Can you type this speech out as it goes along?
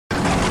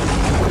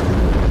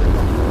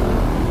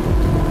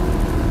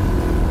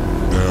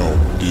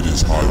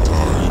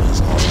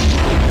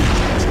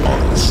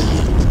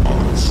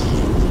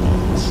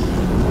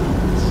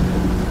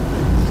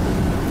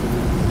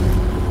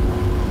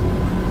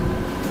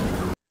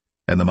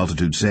And the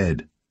multitude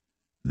said,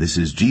 This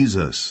is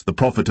Jesus, the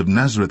prophet of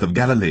Nazareth of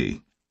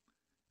Galilee.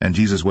 And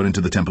Jesus went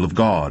into the temple of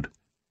God,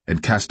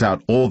 and cast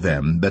out all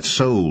them that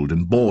sold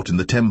and bought in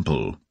the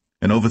temple,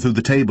 and overthrew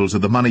the tables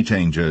of the money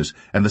changers,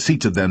 and the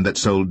seats of them that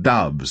sold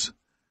doves,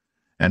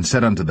 and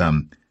said unto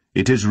them,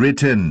 It is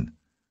written,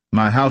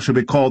 My house shall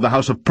be called the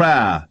house of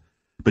prayer,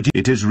 but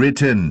it is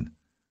written,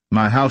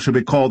 My house shall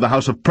be called the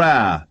house of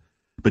prayer,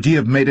 but ye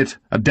have made it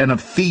a den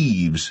of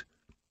thieves.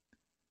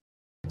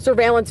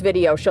 Surveillance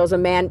video shows a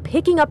man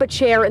picking up a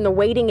chair in the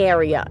waiting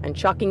area and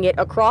chucking it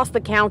across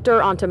the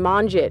counter onto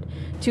Manjid.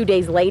 2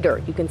 days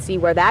later, you can see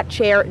where that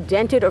chair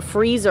dented a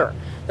freezer.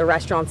 The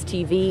restaurant's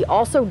TV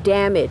also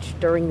damaged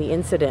during the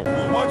incident.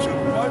 Watch it,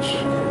 watch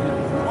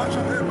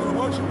your head, brother.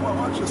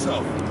 Watch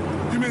yourself.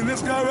 You mean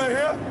this guy right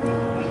here?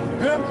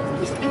 Him?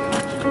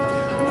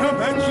 Him,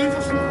 man,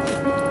 Jesus?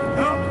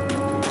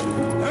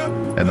 Him?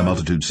 And the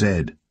multitude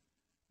said,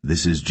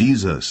 This is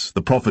Jesus,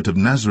 the prophet of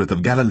Nazareth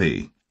of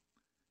Galilee.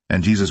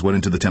 And Jesus went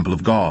into the temple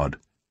of God,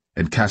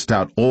 and cast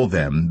out all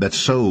them that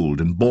sold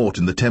and bought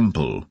in the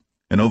temple,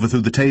 and overthrew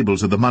the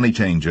tables of the money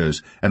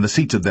changers, and the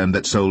seats of them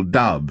that sold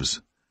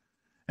doves,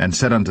 and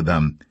said unto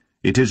them,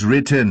 It is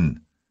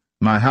written,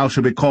 My house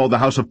shall be called the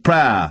house of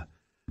prayer,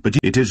 but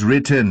it is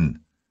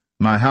written,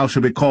 My house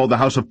shall be called the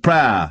house of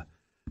prayer,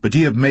 but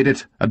ye have made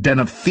it a den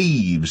of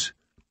thieves.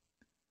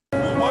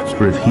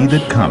 For if he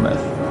that cometh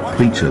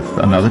preacheth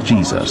another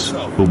Jesus,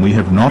 whom we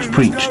have not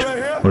preached,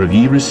 or if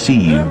ye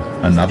receive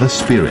another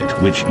spirit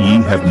which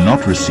ye have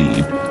not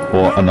received,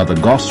 or another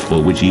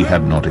gospel which ye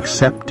have not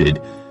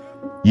accepted,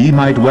 ye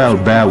might well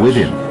bear with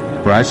him.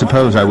 For I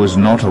suppose I was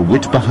not a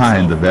whit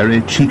behind the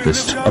very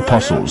chiefest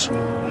apostles.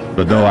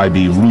 But though I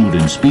be rude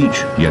in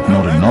speech, yet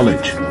not in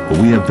knowledge,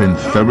 for we have been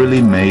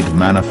thoroughly made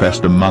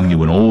manifest among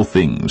you in all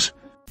things.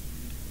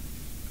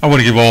 I want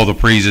to give all the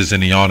praises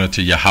and the honor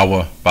to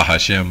Yahweh,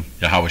 Bahashem,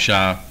 Yahweh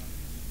Shah,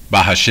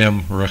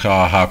 Bahashem,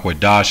 Ruach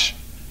HaKodesh,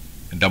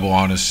 and double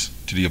honors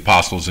to the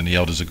apostles and the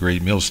elders of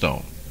Great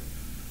Millstone.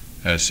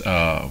 As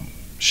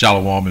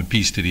shalom and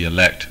peace to the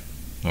elect,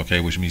 okay,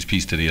 which means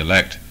peace to the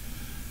elect.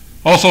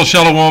 Also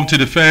shalom to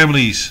the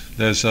families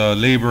that's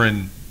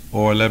laboring,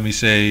 or let me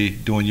say,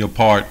 doing your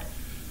part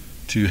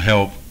to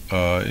help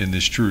in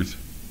this truth,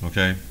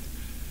 okay.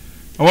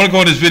 I want to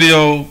go in this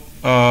video,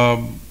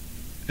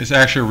 it's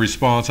actually a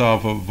response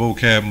off of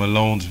Vocab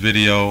Malone's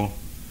video,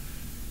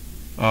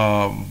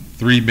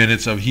 3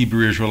 minutes of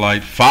Hebrew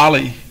Israelite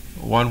folly,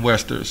 one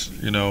Westers,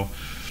 you know.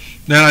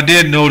 Now I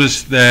did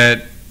notice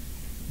that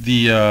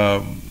the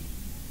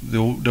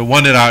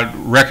one that I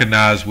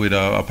recognized with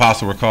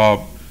Apostle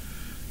Rakab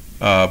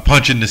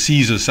punching the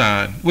Caesar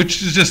sign,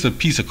 which is just a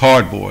piece of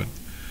cardboard.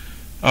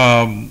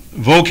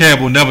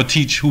 Vocab will never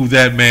teach who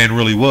that man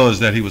really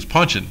was that he was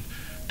punching.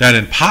 That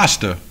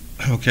imposter,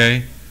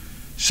 okay,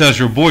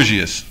 Cesar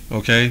Borgias,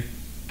 okay,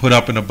 put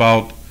up in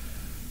about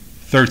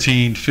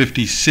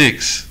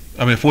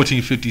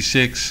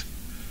 1456,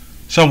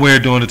 somewhere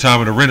during the time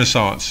of the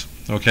Renaissance,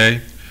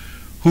 okay,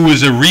 who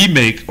is a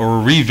remake or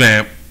a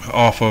revamp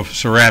off of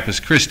Serapis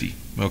Christi,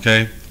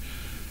 okay.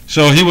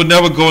 So he would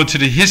never go into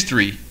the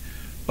history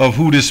of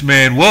who this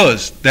man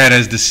was that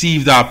has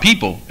deceived our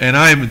people. And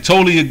I am in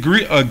totally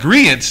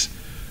agreeance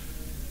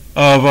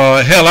of,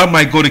 hell, I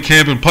might go to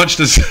camp and punch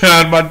the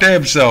sign my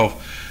damn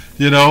self,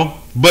 you know.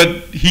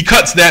 But he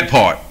cuts that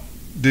part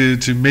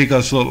to make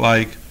us look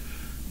like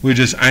we're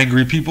just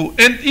angry people.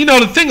 And, you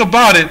know, the thing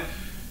about it,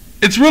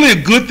 it's really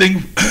a good thing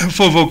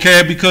for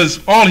Vocab,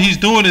 because all he's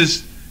doing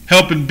is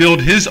helping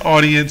build his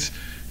audience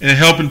and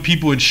helping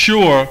people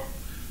ensure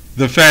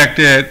the fact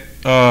that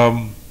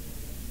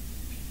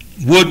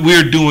what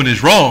we're doing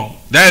is wrong.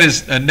 That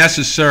is a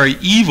necessary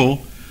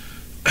evil,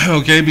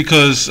 okay,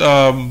 because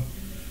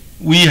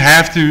we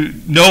have to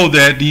know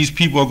that these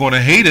people are going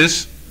to hate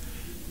us,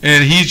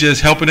 and he's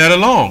just helping that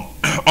along.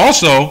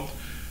 Also,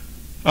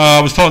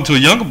 I was talking to a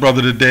younger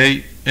brother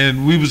today,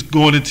 and we was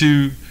going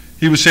into,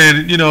 he was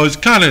saying, you know, it's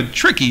kind of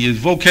tricky. Is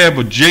Vocab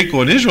a Jake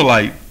or an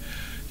Israelite?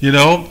 You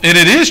know, and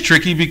it is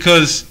tricky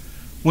because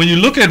when you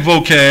look at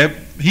Vocab,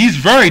 he's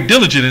very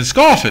diligent in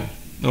scoffing,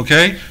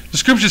 okay? The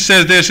scripture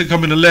says there should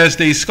come in the last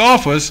days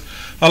scoffers.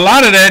 A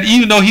lot of that,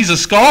 even though he's a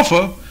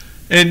scoffer,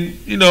 and,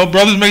 you know,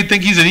 brothers may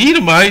think he's an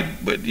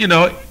Edomite, but, you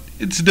know,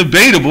 it's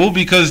debatable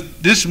because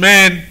this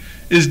man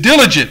is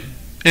diligent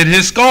in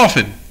his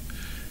scoffing.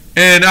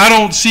 And I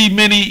don't see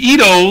many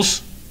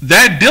Edos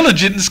that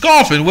diligent in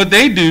scoffing. What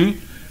they do,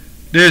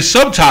 they're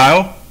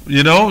subtile,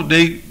 you know,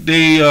 they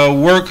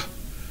work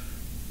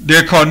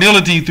their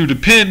carnality through the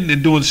pen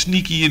and doing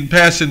sneaky and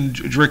passing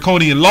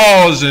draconian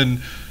laws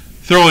and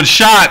throwing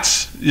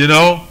shots, you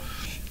know.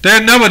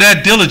 They're never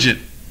that diligent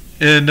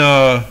in,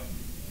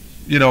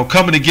 you know,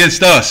 coming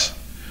against us.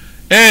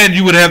 And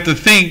you would have to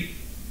think,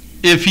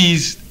 if he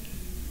is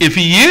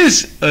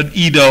an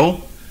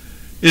Edo,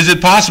 is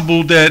it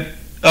possible that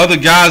other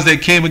guys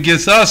that came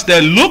against us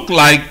that look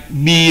like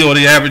me or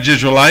the average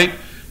Israelite,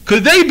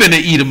 could they been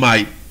an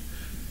Edomite?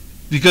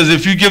 Because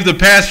if you give the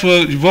pass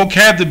for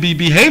Vocab to be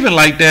behaving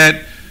like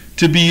that,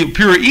 to be a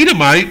pure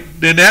Edomite,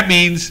 then that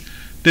means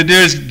that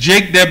there's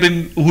Jake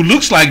who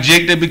looks like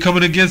Jake that been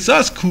coming against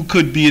us, who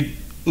could be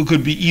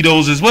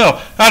Edos as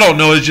well. I don't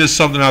know. It's just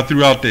something I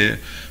threw out there.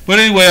 But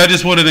anyway, I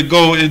just wanted to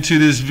go into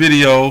this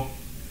video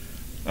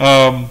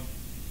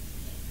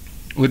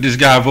with this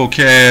guy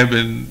vocab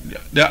and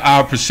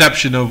our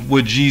perception of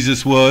what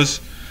Jesus was,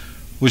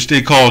 which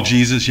they call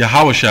Jesus,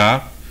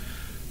 Yahushua.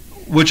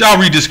 Which I'll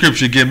read the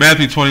scripture again,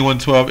 Matthew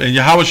 21:12. And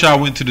Yahushua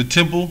went to the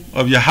temple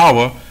of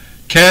Yahweh,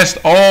 cast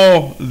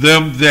all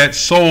them that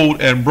sold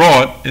and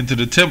brought into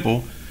the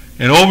temple,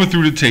 and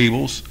overthrew the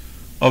tables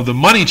of the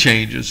money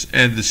changers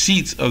and the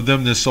seats of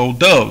them that sold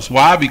doves.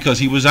 Why? Because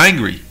he was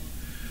angry.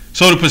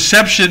 So the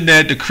perception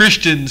that the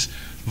Christians,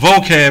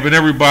 vocab, and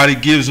everybody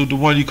gives of the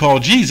one you call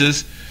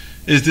Jesus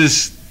is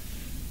this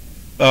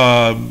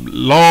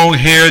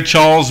long-haired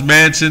Charles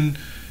Manson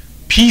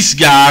peace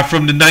guy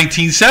from the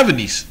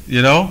 1970s,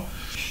 you know?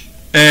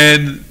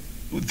 And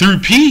through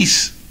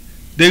peace,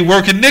 they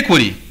work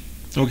iniquity,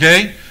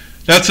 okay?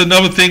 That's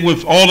another thing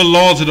with all the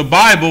laws of the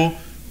Bible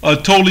are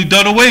totally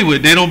done away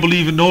with. They don't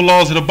believe in no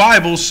laws of the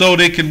Bible, so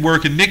they can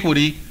work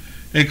iniquity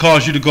and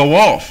cause you to go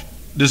off.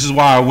 This is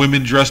why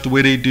women dress the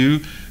way they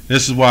do.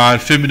 This is why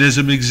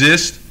feminism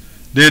exists.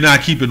 They're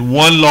not keeping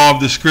one law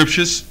of the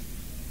scriptures.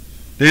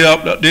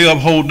 They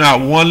uphold not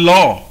one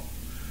law,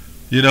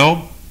 you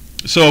know?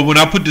 So when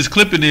I put this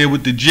clip in there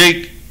with the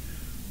Jake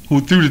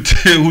who threw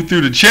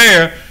the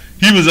chair,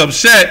 he was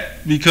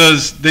upset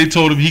because they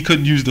told him he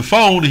couldn't use the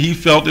phone, and he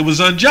felt it was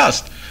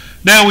unjust.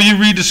 Now, when you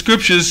read the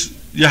scriptures,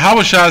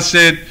 Yahushua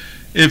said,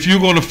 if you're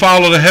going to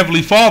follow the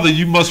Heavenly Father,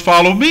 you must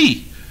follow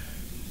me.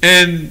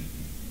 And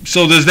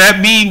so does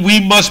that mean we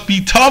must be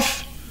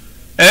tough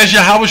as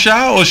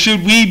Yahushua, or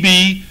should we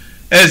be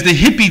as the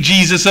hippie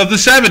Jesus of the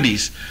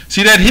 70s?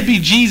 See, that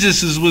hippie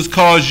Jesus was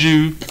cause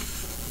you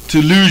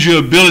to lose your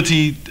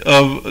ability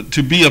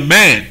to be a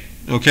man,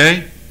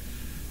 okay?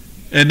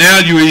 And now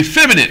you're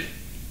effeminate,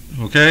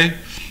 okay?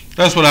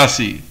 That's what I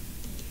see.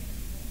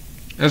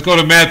 Let's go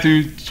to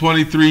Matthew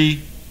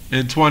 23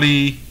 and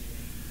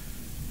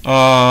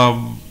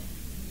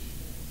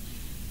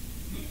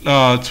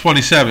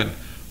 27.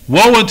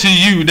 Woe unto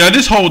you. Now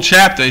this whole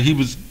chapter, he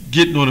was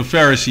getting on the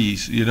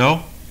Pharisees, you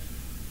know?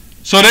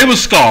 So they were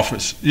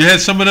scoffers. You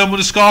had some of them with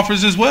the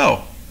scoffers as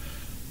well.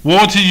 Woe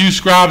unto you,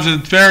 scribes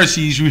and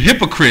Pharisees, you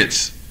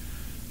hypocrites,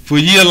 for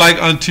ye are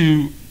like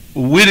unto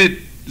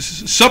witted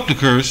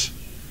sepulchres,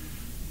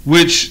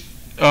 which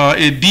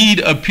indeed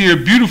appear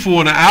beautiful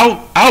in the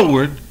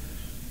outward,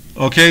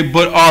 okay,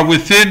 but are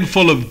within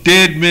full of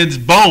dead men's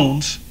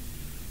bones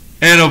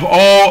and of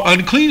all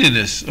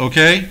uncleanness,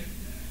 okay?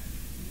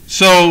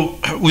 So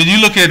when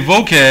you look at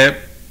vocab,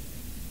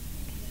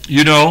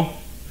 you know,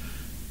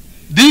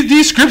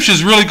 these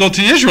scriptures really go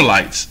to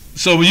Israelites.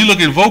 So when you look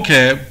at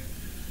vocab,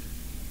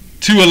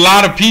 to a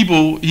lot of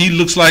people, he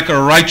looks like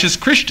a righteous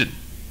Christian.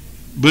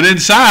 But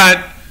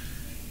inside,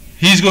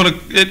 he's going to,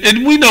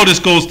 and we know this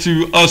goes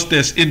to us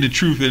that's in the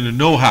truth and the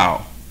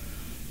know-how.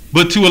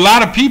 But to a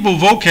lot of people,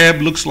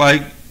 vocab looks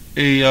like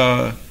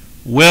a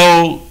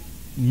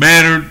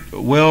well-mannered,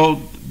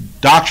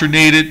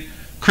 well-doctrinated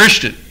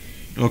Christian.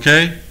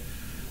 Okay?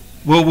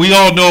 Well, we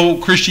all know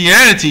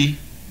Christianity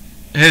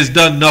has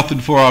done nothing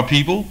for our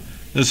people.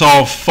 It's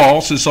all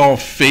false. It's all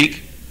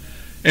fake.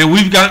 And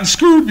we've gotten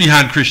screwed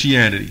behind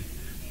Christianity.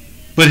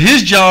 But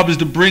his job is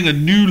to bring a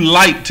new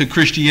light to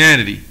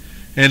Christianity.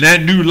 And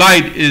that new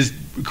light is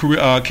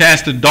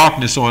casting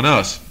darkness on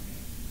us.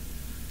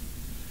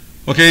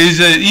 Okay, he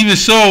said, even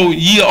so,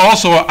 ye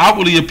also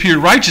outwardly appear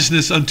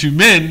righteousness unto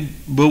men,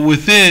 but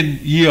within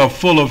ye are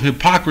full of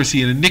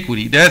hypocrisy and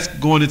iniquity. That's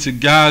going into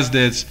guys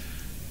that's,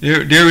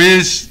 there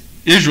is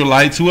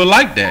Israelites who are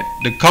like that.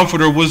 The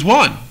Comforter was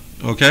one.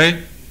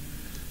 Okay?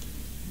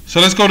 So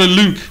let's go to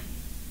Luke.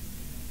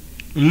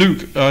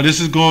 This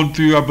is going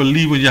through, I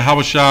believe, when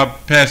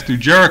Yahushua passed through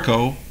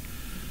Jericho.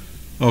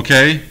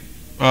 Okay?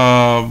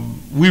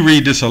 We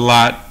read this a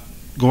lot,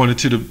 going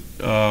into the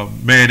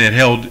man that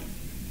held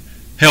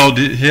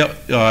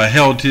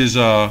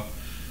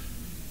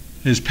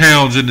his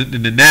pounds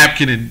in the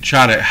napkin and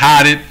try to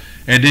hide it,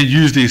 and then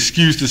use the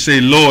excuse to say,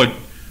 Lord,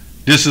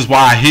 this is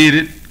why I hid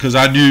it, because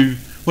I knew.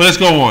 Well, let's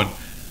go on.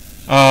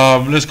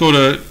 Let's go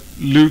to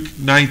Luke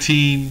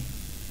 19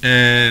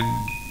 and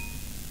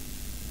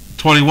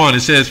 21.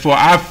 It says, for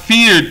I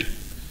feared,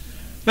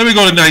 let me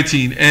go to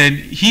 19, and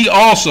he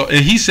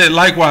said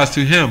likewise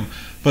to him,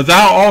 but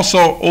thou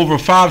also over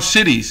 5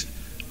 cities,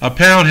 a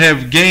pound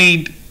have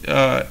gained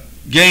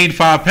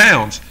 5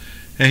 pounds.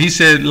 And he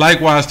said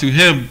likewise to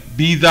him,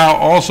 be thou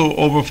also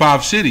over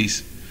 5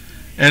 cities.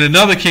 And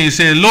another came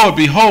saying, Lord,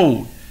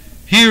 behold,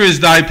 here is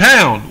thy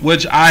pound,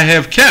 which I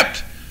have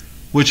kept,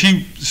 which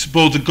he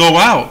supposed to go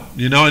out,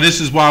 you know. And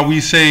this is why we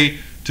say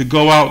to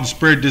go out and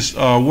spread this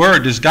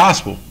word, this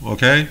gospel,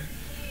 okay?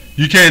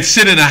 You can't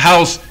sit in a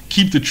house,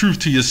 keep the truth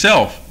to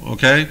yourself,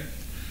 okay?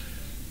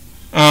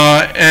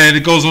 And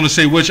it goes on to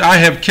say, which I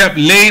have kept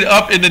laid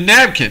up in the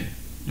napkin,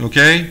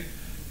 okay?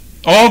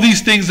 All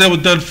these things that were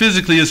done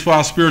physically is for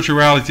our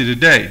spirituality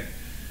today.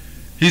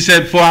 He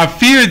said, for I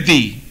feared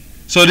thee.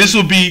 So this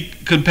will be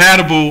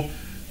compatible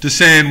to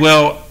saying,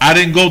 well, I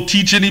didn't go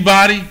teach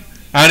anybody.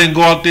 I didn't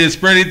go out there and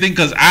spread anything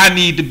because I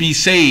need to be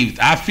saved.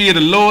 I fear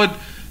the Lord,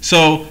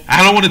 so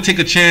I don't want to take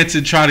a chance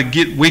and try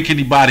to wake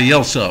anybody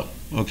else up.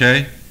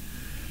 Okay?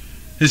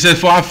 It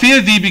says, for I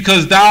fear thee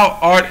because thou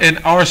art an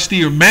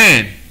austere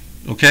man.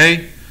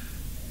 Okay?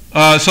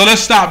 So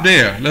let's stop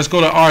there. Let's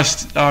go to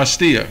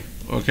austere.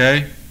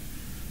 Okay?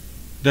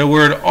 That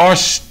word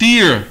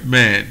austere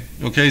man.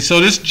 Okay? So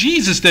this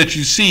Jesus that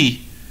you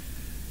see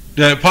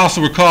that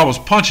Apostle Ricard was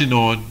punching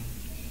on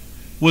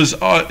was,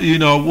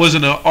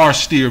 wasn't an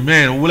austere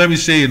man. Well, let me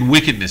say in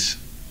wickedness.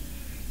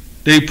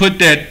 They put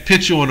that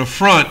picture on the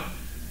front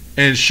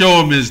and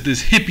show him as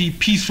this hippie,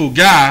 peaceful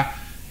guy.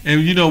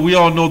 And, we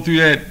all know through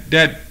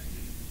that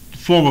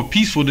form of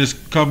peacefulness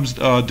comes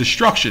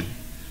destruction.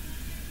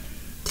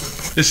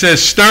 It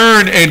says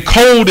stern and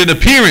cold in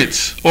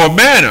appearance or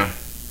manner.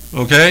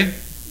 Okay?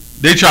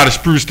 They try to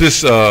spruce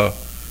this,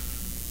 whatever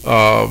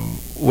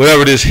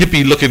this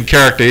hippie-looking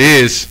character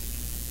is,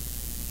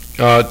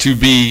 to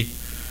be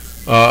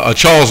a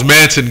Charles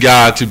Manson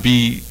guy, to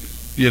be,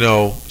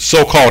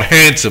 so-called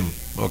handsome.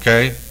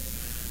 Okay?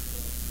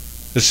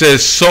 It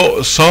says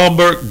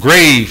somber,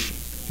 grave,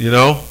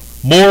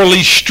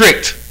 morally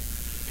strict.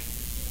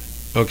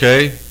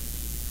 Okay?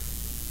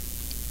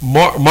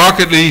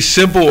 Markedly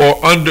simple or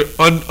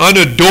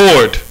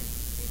unadored.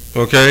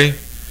 Okay?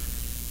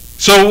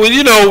 So when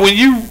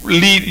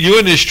you're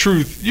in this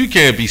truth, you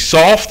can't be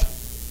soft.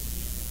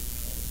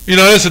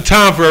 There's a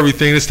time for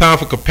everything. There's time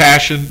for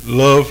compassion,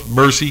 love,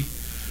 mercy.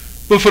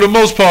 But for the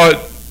most part,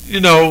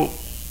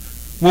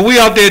 when we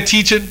out there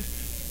teaching,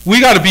 we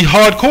got to be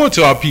hardcore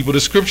to our people. The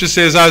scripture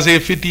says, Isaiah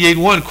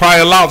 58:1, cry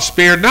aloud,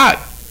 spare not.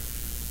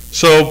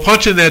 So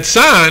punching that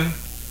sign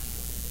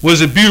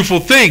was a beautiful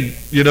thing,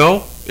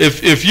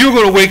 If you're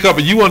going to wake up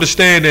and you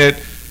understand that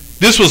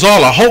this was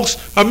all a hoax,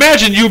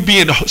 imagine you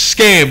being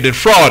scammed and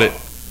frauded.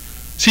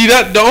 See,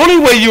 that the only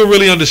way you'll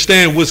really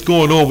understand what's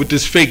going on with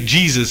this fake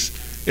Jesus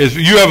is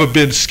if you ever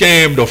been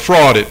scammed or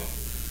frauded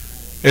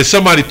and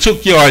somebody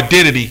took your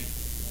identity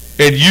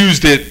and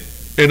used it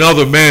in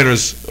other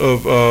manners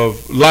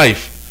of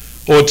life,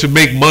 or to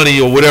make money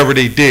or whatever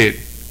they did,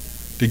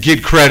 to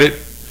get credit.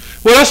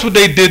 Well, that's what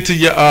they did to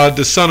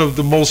the Son of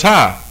the Most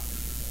High.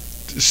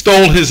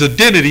 Stole his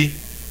identity,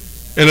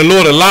 and the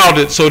Lord allowed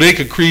it so they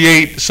could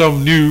create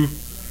some new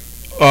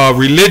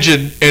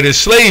religion and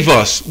enslave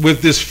us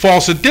with this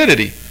false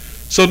identity.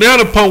 So now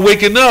upon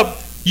waking up,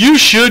 you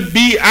should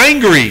be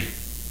angry.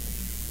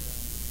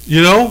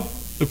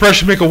 The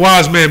pressure make a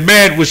wise man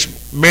mad, which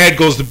mad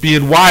goes to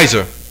being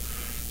wiser,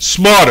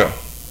 smarter.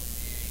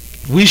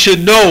 We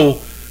should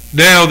know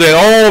now that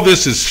all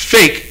this is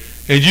fake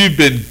and you've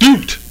been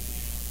duped.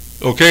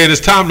 Okay, and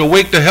it's time to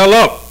wake the hell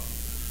up.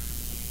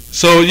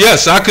 So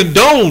yes, I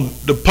condone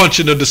the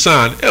punching of the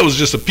sign. It was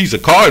just a piece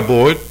of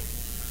cardboard.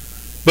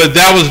 But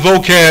that was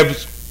vocab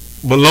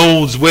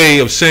Malone's way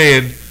of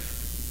saying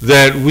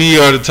that we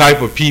are the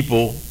type of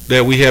people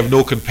that we have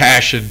no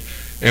compassion,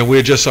 and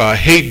we're just a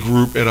hate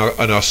group and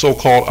a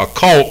so-called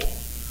occult.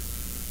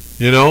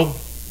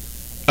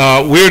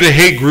 We're the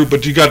hate group,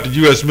 but you got the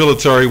U.S.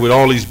 military with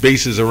all these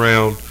bases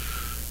around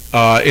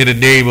in the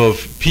name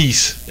of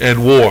peace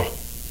and war.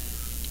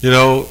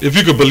 If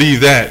you could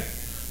believe that,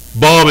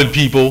 bombing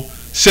people,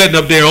 setting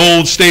up their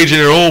own, staging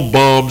their own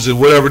bombs and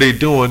whatever they're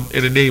doing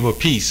in the name of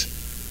peace.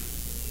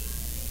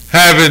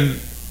 Having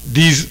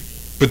these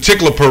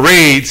particular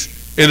parades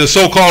in the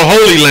so-called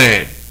Holy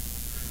Land,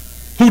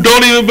 who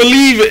don't even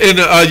believe in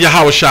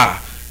Yahushua.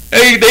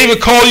 They even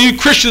call you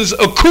Christians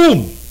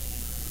akum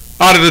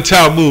out of the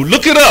Talmud.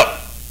 Look it up.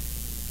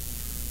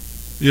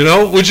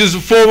 Which is a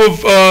form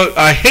of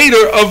a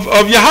hater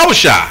of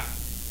Yahushua.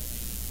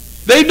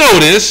 They know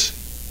this.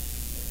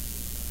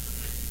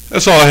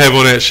 That's all I have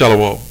on that.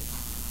 Shalom.